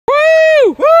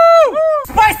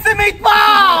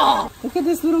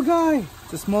little guy.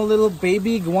 It's a small little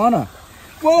baby iguana.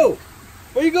 Whoa!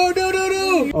 Where you go,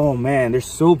 do? Oh man, they're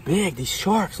so big. These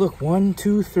sharks. Look, 1,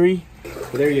 2, 3. Oh,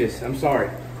 there he is. I'm sorry.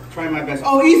 Trying my best.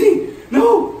 Oh, easy!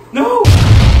 No! No!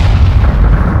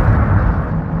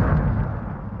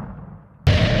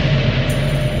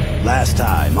 Last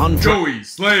time on Joey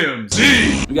Slam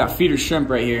Z. We got feeder shrimp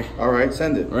right here. All right,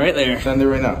 send it. Right there. Send it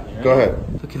right now. Go ahead.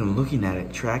 Look at him looking at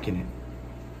it, tracking it.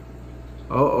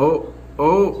 Oh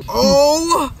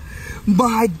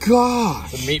my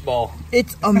gosh. It's a meatball.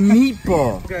 It's a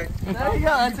meatball. Okay. There you go.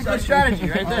 That's a good strategy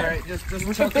right there. All right, just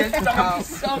choke it.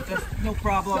 Soak it. No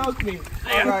problem. Soak me.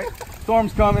 All right.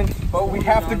 Storm's coming, but we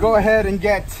have to go ahead and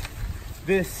get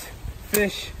this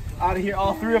fish out of here.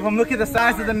 All three of them. Look at the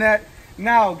size of the net.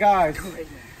 Now, guys,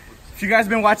 if you guys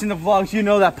been watching the vlogs, you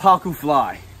know that Pacu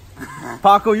fly.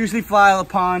 Pacu usually fly out of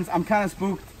the ponds. I'm kind of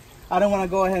spooked. I don't want to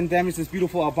go ahead and damage this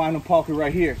beautiful albino Pacu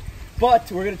right here.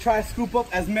 But we're going to try to scoop up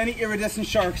as many iridescent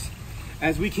sharks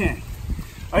as we can.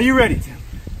 Are you ready, Tim?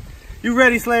 You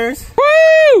ready, Slayers?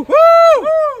 Woo!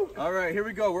 Woo! All right, here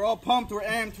we go. We're all pumped. We're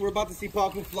amped. We're about to see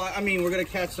Pacu fly. I mean, we're going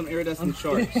to catch some iridescent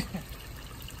sharks.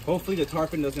 Hopefully the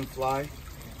tarpon doesn't fly.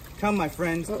 Come, my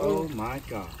friends. Oh, my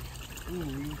God. Ooh,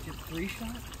 you get 3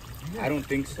 shots? I don't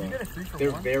think so. You get a 3 for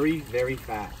They're one? very, very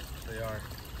fast. They are.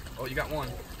 Oh, you got one.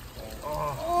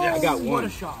 Oh, yeah, I got one. What a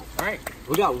shot. All right,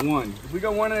 we got one. If we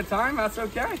go one at a time, that's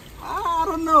okay. I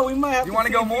don't know. We might have. You want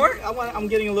to go more? I'm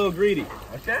getting a little greedy.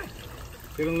 Okay.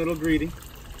 Getting a little greedy.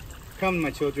 Come, my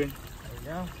children.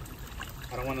 There you go.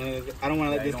 I don't want to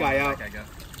let this guy out.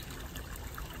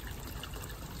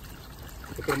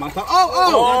 Look at him on top. That's what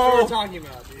Oh! we're talking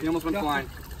about, dude. He almost went flying.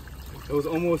 It was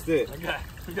almost it. Okay.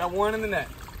 We got one in the net.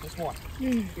 Just one.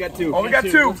 We got two. Oh, we got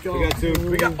two. We got two.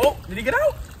 We got. Oh, did he get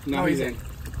out? No, he's in.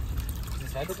 Is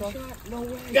his head still? No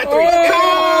way. We got three.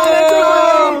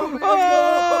 Oh!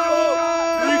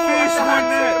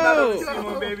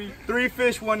 Baby. 3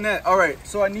 fish, 1 net. All right,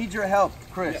 so I need your help,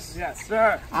 Chris. Yes,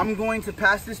 sir. I'm going to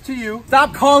pass this to you.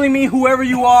 Stop calling me whoever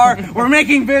you are. We're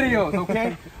making videos,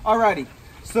 okay? Alrighty.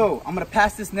 So I'm gonna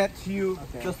pass this net to you,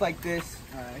 just like this.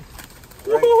 All right.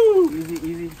 Right. Easy,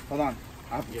 easy. Hold on.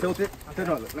 I'll tilt it. Okay.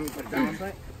 No, let me put it down.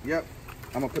 Yep.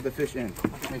 I'm gonna put the fish in.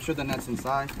 Make sure the net's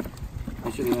inside.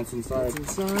 Make sure the net's inside.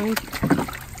 It's inside.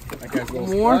 That guy's a little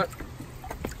More. spot.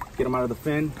 Get him out of the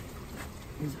fin.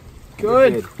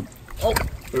 Good. Oh,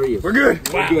 there he is. We're good.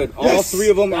 We're good. All 3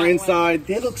 of them are inside.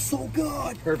 They look so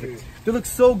good. Perfect. They look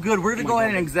so good. We're gonna go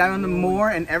ahead and examine them more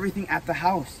and everything at the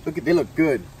house. Look at, they look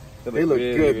good. They look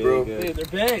good, bro. Dude, they're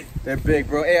big. They're big,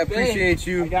 bro. Hey, I appreciate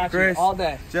you, I got Chris, you all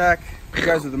day. Jack. You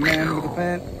guys are the man with the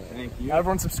fan. Thank you.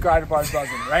 Everyone subscribe to Bars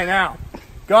Buzzing right now.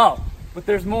 Go. But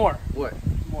there's more. What?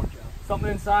 More, Joe.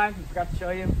 Something inside we forgot to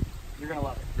show you. You're gonna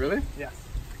love it. Really? Yes.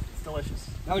 It's delicious.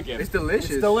 Another gift. It's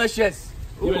delicious. It's delicious.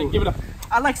 Give it a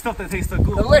I like stuff that tastes so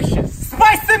good. Delicious.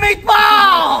 Spicy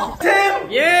meatball! Tim!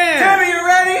 Yeah! Tim, are you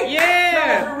ready?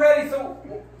 Yeah! We're ready.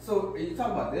 So, are you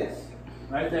talking about this?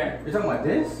 Right there. You're talking about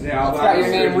this? Yeah, it's got your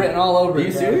name written all over Are it.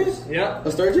 you serious? Yep.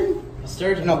 A sturgeon? A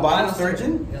sturgeon. An albino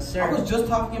sturgeon? Yes, sir. I was just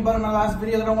talking about in my last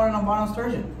video that I want an albino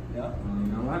sturgeon. Yep.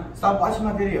 You know what? Stop watching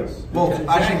my videos. Well,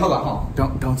 actually, hold on.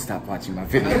 Don't stop watching my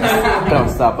videos. Don't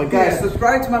stop. But guys,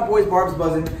 subscribe to my boys Barb's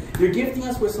Buzzing. You're gifting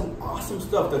us with some awesome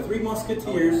stuff. The 3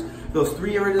 musketeers, those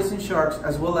 3 iridescent sharks,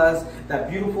 as well as that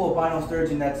beautiful albino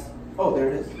sturgeon that's, oh, there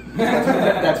it is.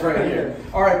 That's right here.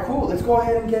 All right, cool. Let's go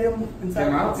ahead and get him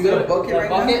inside. You got a bucket right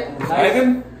now?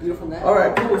 Nice. Beautiful net. All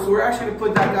right, cool. So we're actually gonna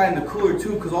put that guy in the cooler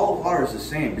too, because all the water is the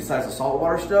same. Besides the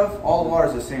saltwater stuff, all the water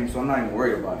is the same, so I'm not even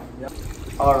worried about it. Yep.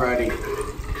 Alrighty,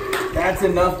 that's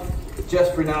enough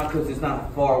just for now, because it's not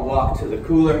a far walk to the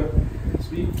cooler.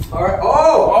 Sweet. All right.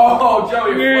 Oh,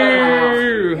 Joey,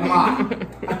 you're come on.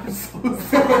 I'm so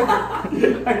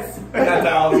sorry. I swear. We got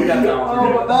towels.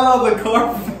 Oh, but not on the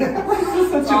carpet.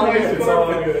 It's all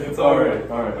good. It's all right.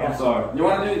 All right. I'm sorry. You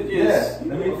want to do it? Yes.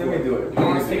 Let me do it. You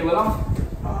want to take a lid off?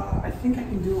 I think I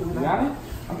can do it. You got it?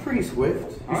 I'm pretty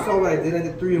swift. You saw what I did. I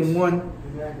did 3 in 1,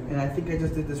 and I think I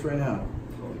just did this right now.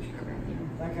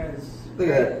 That guy's. Look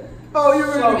at that. Oh, you're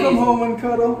ready So to come easy. home and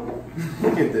cuddle?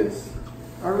 Look at this.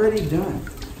 Already done.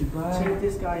 Check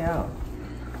this guy out.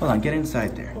 Hold on, get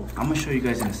inside there. I'm gonna show you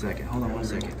guys in a second. Hold on 1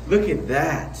 second. Look at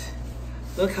that.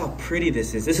 Look how pretty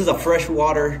this is. This is a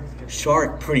freshwater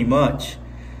shark, pretty much.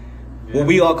 Yeah. Well,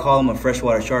 we all call him a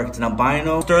freshwater shark. It's an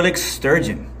albino sterling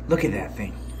sturgeon. Look at that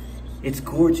thing. It's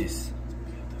gorgeous.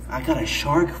 I got a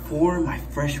shark for my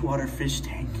freshwater fish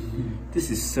tank. This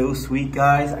is so sweet,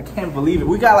 guys. I can't believe it.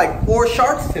 We got like 4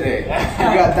 sharks today. We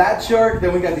got that shark,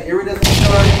 then we got the iridescent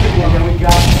shark, and then we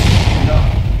got,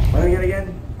 what do we got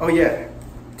again? Oh yeah,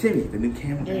 Timmy, the new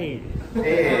camera. Hey.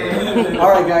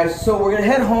 All right, guys. So we're gonna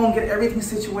head home, get everything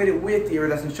situated with the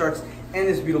iridescent sharks and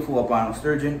this beautiful albino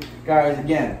sturgeon. Guys,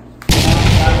 again,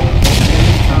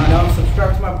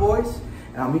 subscribe to my boys,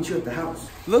 and I'll meet you at the house.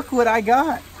 Look what I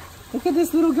got. Look at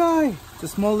this little guy. It's a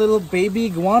small little baby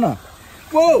iguana.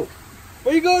 Whoa!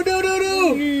 Where you go, do?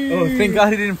 Oh, thank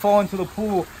God he didn't fall into the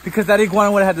pool, because that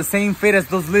iguana would have had the same fate as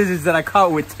those lizards that I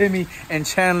caught with Timmy and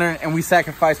Chandler, and we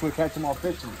sacrificed with Catch 'em All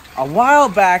Fishing. A while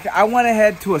back, I went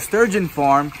ahead to a sturgeon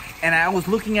farm, and I was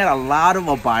looking at a lot of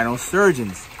albino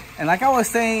sturgeons. And like I was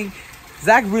saying,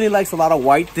 Zach really likes a lot of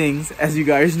white things, as you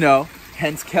guys know,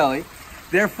 hence Kelly.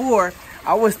 Therefore,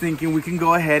 I was thinking we can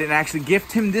go ahead and actually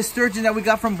gift him this sturgeon that we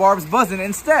got from Barb's Buzzin'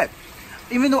 instead.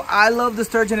 Even though I love the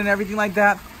sturgeon and everything like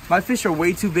that, my fish are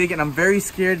way too big and I'm very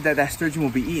scared that that sturgeon will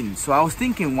be eaten. So I was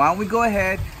thinking, why don't we go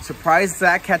ahead, surprise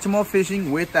Zach, Catch 'em All Fishing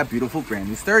with that beautiful brand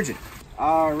new sturgeon.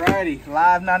 Alrighty,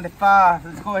 live 95.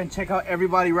 Let's go ahead and check out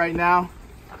everybody right now.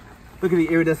 Look at the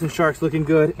iridescent sharks looking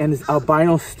good, and this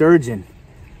albino sturgeon.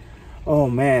 Oh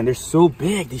man, they're so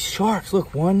big, these sharks.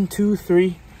 Look, 1, 2,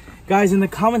 3. Guys, in the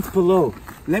comments below,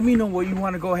 let me know what you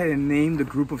want to go ahead and name the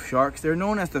group of sharks. They're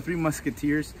known as the Three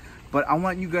Musketeers, but I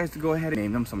want you guys to go ahead and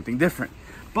name them something different.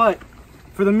 But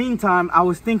for the meantime, I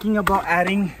was thinking about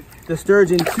adding the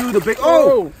sturgeon to the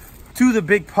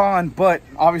big pond, but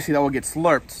obviously that will get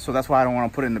slurped, so that's why I don't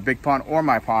want to put it in the big pond or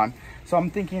my pond. So I'm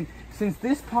thinking, since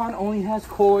this pond only has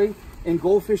koi and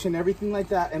goldfish and everything like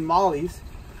that and mollies,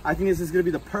 I think this is going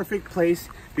to be the perfect place,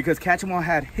 because Catch 'em All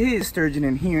had his sturgeon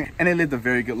in here and it lived a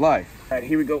very good life. All right,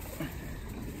 here we go.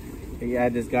 Here you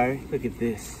add this guy. Look at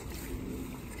this.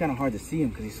 It's kind of hard to see him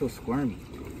because he's so squirmy.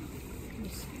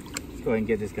 Let's go ahead and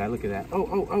get this guy. Look at that.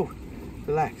 Oh.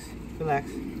 Relax. Look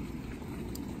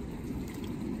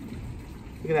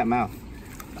at that mouth.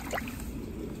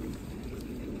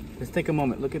 Let's take a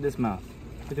moment. Look at this mouth.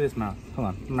 Hold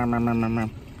on.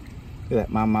 Look at that.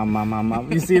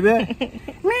 Mom. You see that?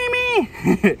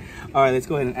 Mimi. All right, let's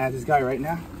go ahead and add this guy right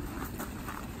now.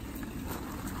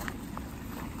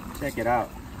 Check it out.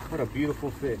 What a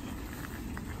beautiful fish.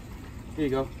 Here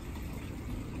you go.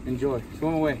 Enjoy.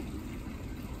 Swim away.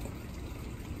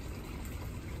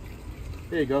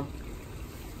 There you go.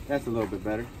 That's a little bit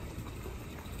better.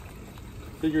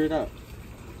 Figure it out.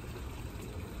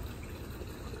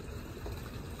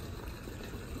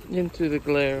 Into the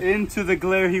glare. Into the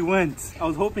glare he went. I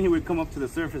was hoping he would come up to the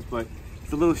surface, but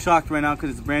it's a little shocked right now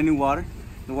because it's brand new water.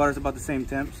 The water's about the same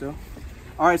temp, so.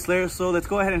 All right, Slayers, so let's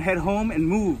go ahead and head home and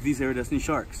move these iridescent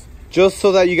sharks. Just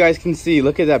so that you guys can see,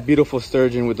 look at that beautiful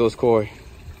sturgeon with those koi.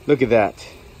 Look at that.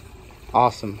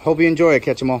 Awesome. Hope you enjoy it.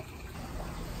 Catch 'em all.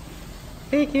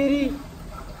 Hey, kitty.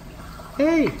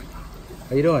 Hey.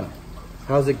 How you doing?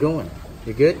 How's it going?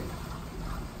 You good?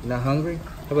 You not hungry?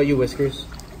 How about you, Whiskers?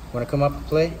 Want to come up and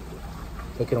play?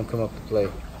 Look at them come up to play.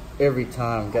 Every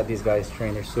time. Got these guys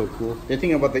trained. They're so cool. They're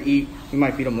thinking about to eat. We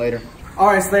might feed them later. All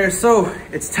right, Slayers. So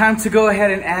it's time to go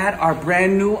ahead and add our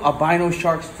brand new albino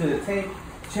sharks to the tank.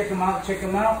 Check them out.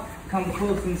 Come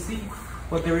close and see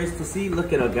what there is to see.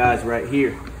 Look at our guys right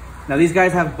here. Now these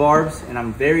guys have barbs and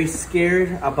I'm very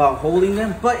scared about holding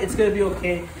them, but it's gonna be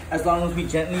okay as long as we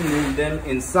gently move them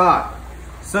inside.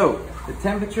 So the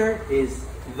temperature is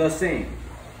the same,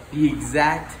 the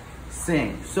exact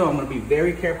same. So I'm gonna be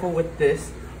very careful with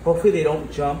this. Hopefully they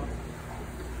don't jump.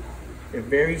 They're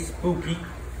very spooky.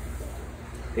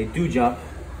 They do jump.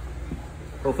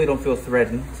 Hopefully they don't feel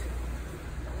threatened.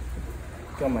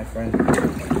 Go, my friend.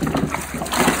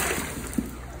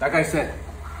 Like I said,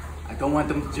 I don't want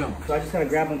them to jump. So I just gotta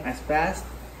grab them as fast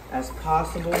as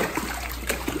possible.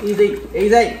 Easy.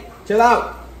 Chill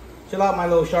out, my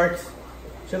little sharks.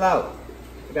 Chill out.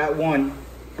 I got one.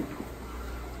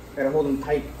 Gotta hold them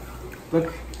tight.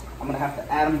 Look, I'm gonna have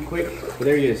to add them quick. But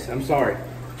there he is. I'm sorry.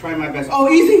 Trying my best. Oh,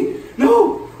 easy.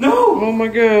 No. Oh my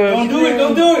God.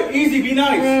 Don't do it. Easy. Be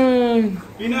nice.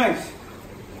 Be nice.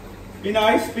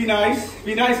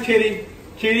 Be nice, kitty.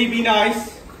 Kitty, be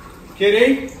nice.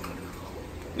 Kitty.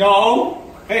 No.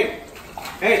 Hey.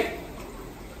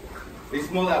 They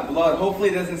smell that blood. Hopefully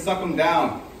it doesn't suck them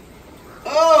down.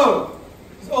 Oh,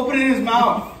 he's opening his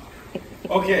mouth.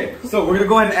 Okay, so we're gonna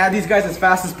go ahead and add these guys as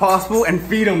fast as possible and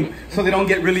feed them so they don't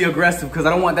get really aggressive, because I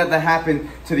don't want that to happen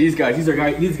to these guys.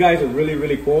 These guys are really,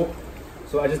 really cool.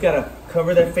 So I just gotta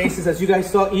cover their faces, as you guys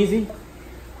saw. Easy.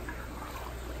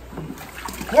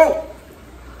 Whoa!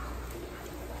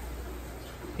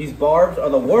 These barbs are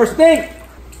the worst thing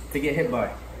to get hit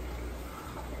by.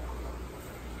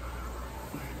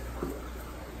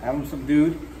 Have them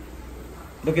subdued.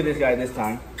 Look at this guy this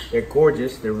time. They're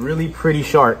gorgeous. They're really pretty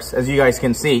sharks, as you guys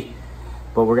can see.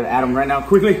 But we're gonna add them right now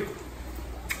quickly.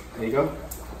 There you go.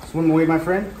 Swim away, my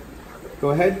friend. Go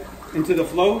ahead into the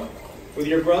flow with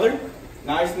your brother.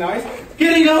 Nice, nice.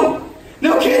 Kitty, no!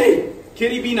 No, Kitty!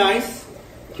 Kitty, be nice.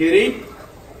 Kitty,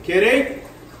 Kitty,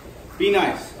 be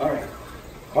nice. All right.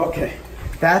 Okay.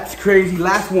 That's crazy.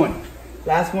 Last one.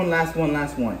 Last one, last one,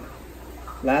 last one.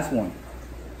 Last one.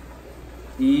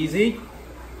 Easy.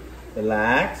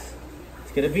 Relax.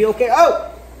 It's gonna be okay.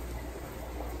 Oh!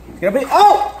 It's gonna be,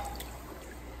 oh!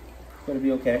 It's gonna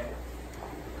be okay.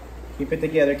 Keep it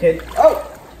together, kid. Oh!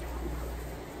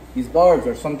 These barbs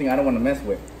are something I don't want to mess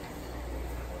with.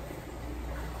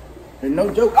 They're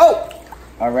no joke. Oh!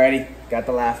 Alrighty, got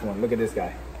the last one. Look at this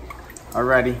guy.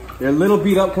 Alrighty. They're a little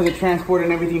beat up because of transport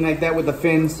and everything like that with the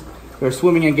fins. They're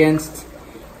swimming against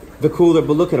the cooler,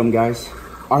 but look at them, guys.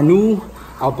 Our new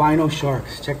albino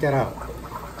sharks. Check that out.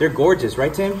 They're gorgeous,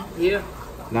 right, Tim? Yeah.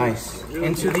 Nice.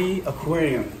 Into the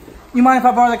aquarium. You mind if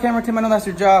I borrow the camera, Tim? I know that's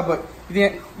your job, but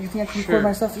you think I can record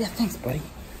my stuff? Yeah, thanks, buddy.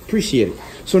 Appreciate it.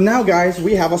 So now, guys,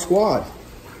 we have a squad.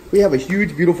 We have a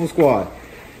huge, beautiful squad.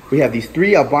 We have these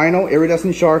 3 albino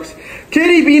iridescent sharks.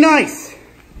 Kitty, be nice!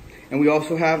 And we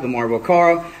also have the Marble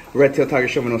Cara, red-tailed tiger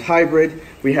shovel-nosed hybrid.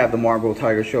 We have the Marble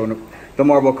Cara tiger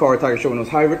shovel-nosed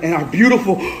hybrid, and our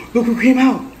beautiful, look who came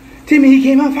out. Timmy, he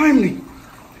came out finally.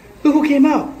 Look who came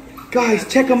out. Guys,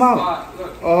 check him out.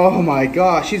 Oh my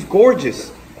gosh, he's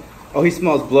gorgeous. Oh, he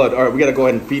smells blood. All right, we gotta go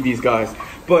ahead and feed these guys.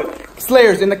 But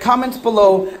Slayers, in the comments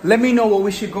below, let me know what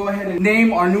we should go ahead and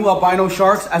name our new albino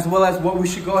sharks, as well as what we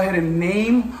should go ahead and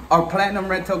name our platinum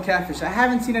red-tailed catfish. I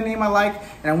haven't seen a name I like,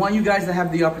 and I want you guys to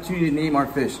have the opportunity to name our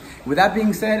fish. With that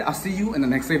being said, I'll see you in the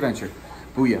next adventure.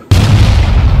 Booyah.